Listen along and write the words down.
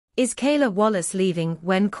Is Kayla Wallace leaving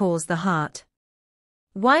when calls the heart?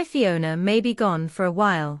 Why Fiona may be gone for a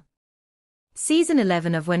while. Season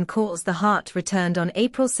 11 of When Calls the Heart returned on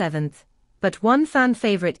April 7, but one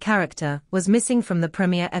fan-favorite character was missing from the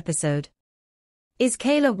premiere episode. Is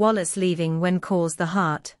Kayla Wallace leaving when calls the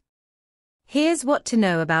heart? Here's what to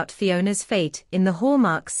know about Fiona's fate in the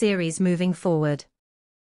Hallmark series moving forward.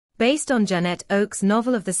 Based on Jeanette Oak's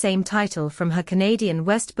novel of the same title from her Canadian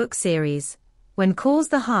West book series, When Calls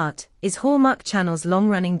the Heart is Hallmark Channel's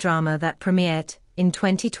long-running drama that premiered in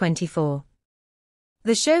 2024.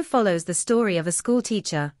 The show follows the story of a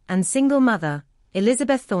schoolteacher and single mother,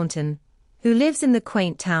 Elizabeth Thornton, who lives in the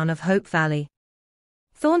quaint town of Hope Valley.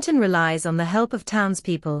 Thornton relies on the help of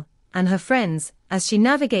townspeople and her friends as she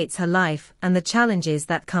navigates her life and the challenges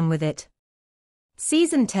that come with it.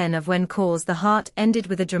 Season 10 of When Calls the Heart ended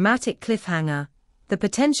with a dramatic cliffhanger, the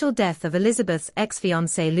potential death of Elizabeth's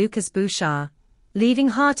ex-fiancé Lucas Bouchard, leaving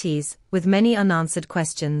Hearties with many unanswered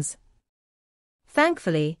questions.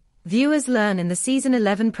 Thankfully, viewers learn in the Season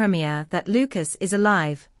 11 premiere that Lucas is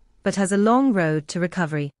alive, but has a long road to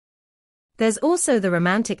recovery. There's also the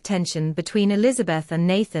romantic tension between Elizabeth and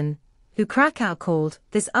Nathan, who Krakow called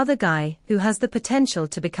this other guy who has the potential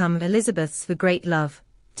to become Elizabeth's great love,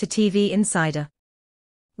 to TV Insider.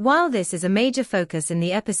 While this is a major focus in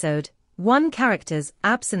the episode, one character's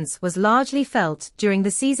absence was largely felt during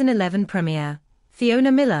the Season 11 premiere,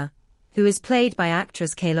 Fiona Miller, who is played by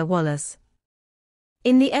actress Kayla Wallace.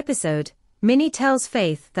 In the episode, Minnie tells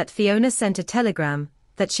Faith that Fiona sent a telegram,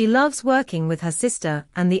 that she loves working with her sister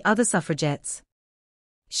and the other suffragettes.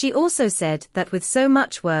 She also said that with so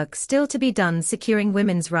much work still to be done securing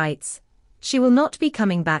women's rights, she will not be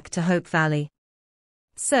coming back to Hope Valley.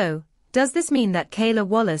 So, does this mean that Kayla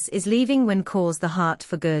Wallace is leaving When Calls the Heart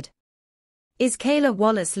for good? Is Kayla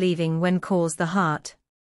Wallace leaving When Calls the Heart?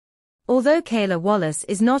 Although Kayla Wallace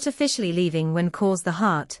is not officially leaving When Calls the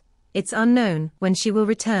Heart, it's unknown when she will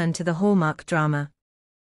return to the Hallmark drama.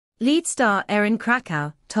 Lead star Erin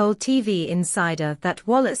Krakow told TV Insider that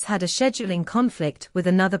Wallace had a scheduling conflict with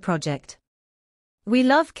another project. "We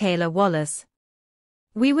love Kayla Wallace.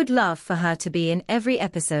 We would love for her to be in every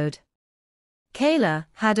episode. Kayla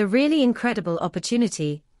had a really incredible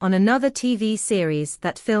opportunity on another TV series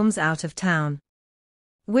that films out of town.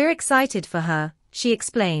 We're excited for her," she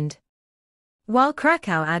explained. While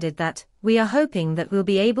Krakow added that, "We are hoping that we'll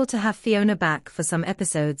be able to have Fiona back for some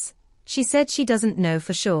episodes," she said she doesn't know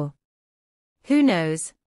for sure. Who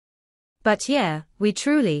knows? But yeah, we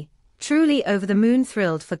truly over the moon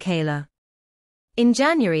thrilled for Kayla. In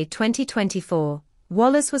January 2024,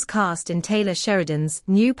 Wallace was cast in Taylor Sheridan's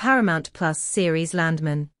new Paramount Plus series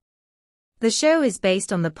Landman. The show is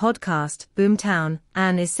based on the podcast Boomtown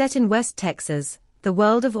and is set in West Texas, the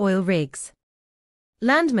world of oil rigs.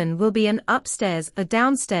 Landman will be an upstairs or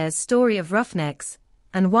downstairs story of roughnecks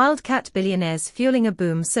and wildcat billionaires fueling a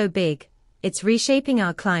boom so big, it's reshaping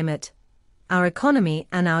our climate, our economy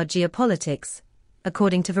and our geopolitics,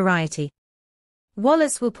 according to Variety.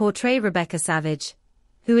 Wallace will portray Rebecca Savage,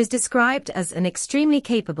 who is described as an extremely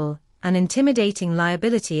capable and intimidating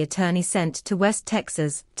liability attorney sent to West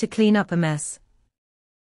Texas to clean up a mess.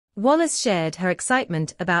 Wallace shared her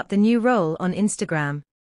excitement about the new role on Instagram.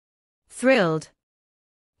 "Thrilled.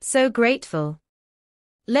 So grateful.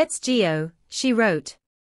 Let's go," she wrote.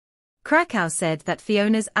 Krakow said that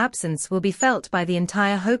Fiona's absence will be felt by the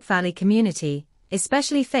entire Hope Valley community,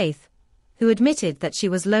 especially Faith, who admitted that she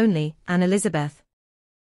was lonely, and Elizabeth.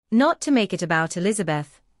 "Not to make it about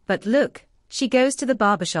Elizabeth, but look, she goes to the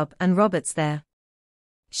barbershop and Robert's there.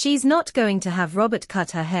 She's not going to have Robert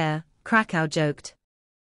cut her hair," Krakow joked.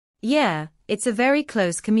 "Yeah, it's a very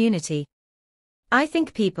close community. I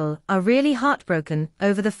think people are really heartbroken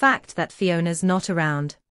over the fact that Fiona's not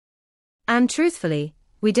around. And truthfully,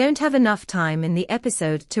 we don't have enough time in the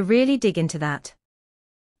episode to really dig into that.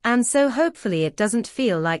 And so hopefully it doesn't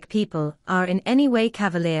feel like people are in any way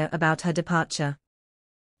cavalier about her departure."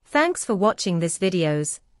 Thanks for watching this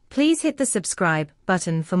videos. Please hit the subscribe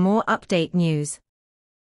button for more update news.